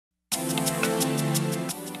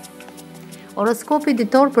Horoskopi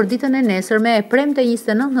ditor për ditën e nesërme e premte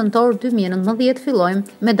 29 nëntor 2019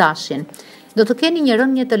 fillojmë me dashin. Do të keni një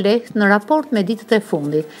rënje të lehtë në raport me ditët e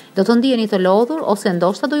fundit. Do të ndiheni të lodhur ose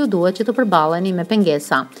ndoshta do ju duhet që të përballeni me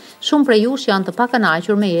pengesa. Shumë prej jush janë të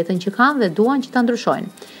pakënaqur me jetën që kanë dhe duan që ta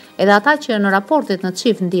ndryshojnë. Edhe ata që në raportet në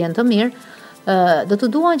çift ndihen të mirë, do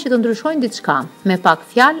të duan që të ndryshojnë diçka. Me pak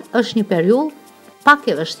fjalë është një periudhë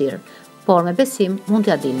pak e vështirë, por me besim mund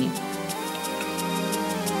t'ia dilni.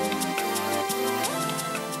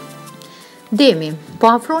 Demi, po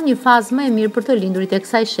afron një fazë më e mirë për të lindurit e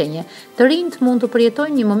kësaj shenje. Të rinjt mund të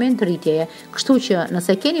përjetojnë një moment të rritjeje, kështu që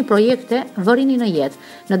nëse keni projekte, vërini në jetë.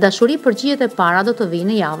 Në dashuri përgjigjet e para do të vinë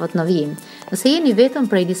në javët në vijim. Nëse jeni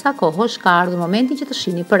vetëm prej disa kohësh, ka ardhur momenti që të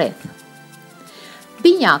shihni përreth.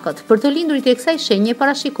 Binjakët, për të lindurit e kësaj shenje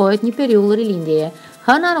parashikohet një periudhë rilindjeje.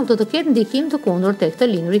 Hëna nuk do të ketë ndikim të kundur tek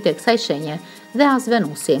të lindurit e kësaj shenje dhe as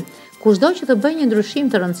Venusi. Kushdo që të bëjë një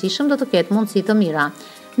ndryshim të rëndësishëm do të ketë mundësi të mira.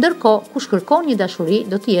 Ndërkohë, kush kërkon një dashuri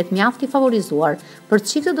do të jetë mjaft i favorizuar, për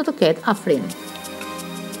çiftet do të ketë afrim.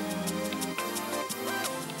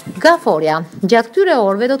 Gaforia, gjatë këtyre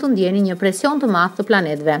orëve do të ndjeni një presion të madh të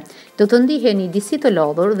planetëve. Do të ndiheni disi të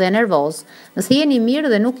lodhur dhe nervoz. Nëse jeni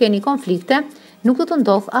mirë dhe nuk keni konflikte, nuk do të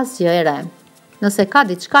ndodh asgjë e re. Nëse ka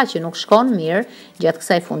diçka që nuk shkon mirë, gjatë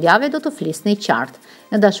kësaj fundjavë do të flisni qartë.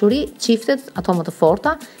 Në dashuri, çiftet, ato më të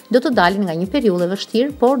forta, do të dalin nga një periudhë e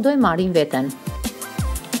vështirë, por do e marrin veten.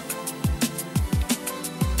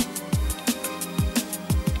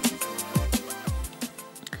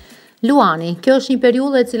 Luani, kjo është një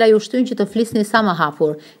periudhë e cila ju shtyn që të flisni sa më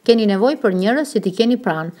hapur. Keni nevojë për njerëz që t'i keni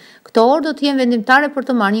pranë. Këto orë do të jenë vendimtare për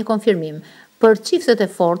të marrë një konfirmim. Për çiftet e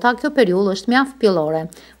forta, kjo periudhë është mjaft pyllore.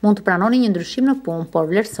 Mund të pranoni një ndryshim në punë, por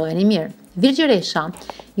vlerësojeni mirë. Virgjëresha,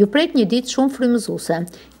 ju pret një ditë shumë frymëzuese.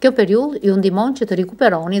 Kjo periudhë ju ndihmon që të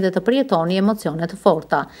rikuperoni dhe të përjetoni emocione të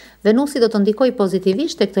forta. Venusi do të ndikojë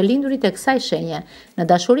pozitivisht tek të lindurit e kësaj shenje. Në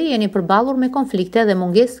dashuri jeni përballur me konflikte dhe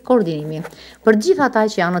mungesë koordinimi. Për gjithë ata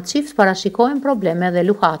që janë në çift parashikohen probleme dhe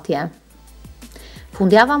luhatje.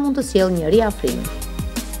 Fundjava mund të sjellë një riafrim.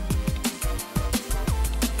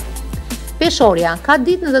 Peshorja, ka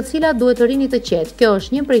ditë në të cilat duhet të rini të qetë, kjo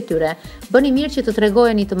është një prej tyre. Bëni mirë që të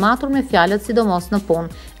tregojeni të matur me fjalët, sidomos në punë.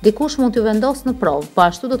 Dikush mund t'ju vendos në provë, po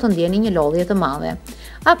ashtu do të ndjeni një lodhje të madhe.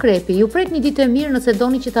 Akrepi, ju pret një ditë e mirë nëse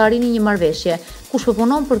doni që të arrini një marrëveshje. Kush po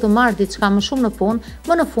punon për të marrë diçka më shumë në punë,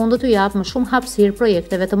 më në fund do t'ju jap më shumë hapësirë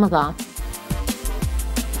projekteve të mëdha.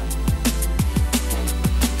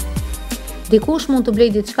 Dikush mund të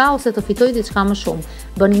blejë diçka ose të fitojë diçka më shumë.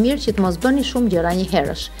 Bëni mirë që të mos bëni shumë gjëra një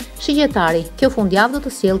herësh. Shigjetari, kjo fundjavë do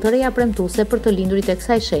të sjellë të reja premtuese për të lindurit e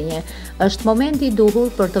kësaj shenje. Është momenti i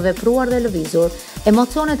duhur për të vepruar dhe lëvizur.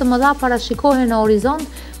 Emocione të mëdha parashikohen në horizont,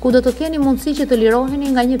 ku do të keni mundësi që të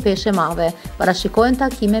liroheni nga një peshë e madhe. Parashikohen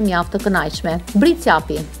takime mjaft të kënaqshme.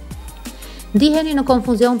 Britsjapi. Ndiheni në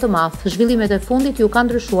konfuzion të madh, zhvillimet e fundit ju kanë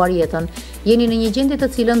ndryshuar jetën. Jeni në një gjendje të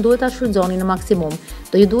cilën duhet ta shfrytëzoni në maksimum.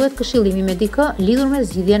 Do ju duhet këshillimi me dikë lidhur me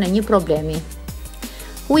zgjidhjen e një problemi.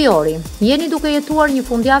 Ujori, jeni duke jetuar një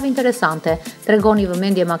fundjavë interesante. Tregoni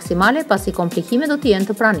vëmendje maksimale pasi komplikimet do të jenë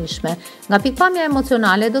të pranishme. Nga pikpamja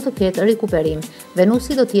emocionale do të ketë rikuperim.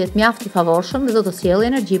 Venusi do të jetë mjaft i favorshëm dhe do të sjellë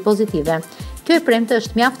energji pozitive. Kjo e premte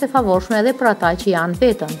është mjaft e favorshme edhe për ata që janë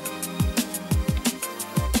vetëm.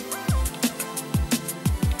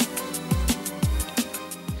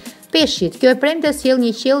 Peshqit, kjo e premte sjell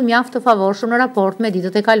një qiell mjaft të favorshëm në raport me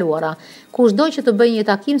ditët e kaluara. Kushdo që të bëjë një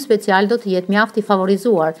takim special do të jetë mjaft i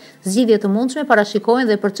favorizuar. Zgjidhje të mundshme parashikohen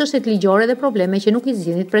dhe për çështjet ligjore dhe probleme që nuk i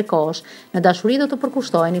zgjidhnit prej kohësh. Në dashuri do të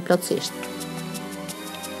përkushtoheni plotësisht.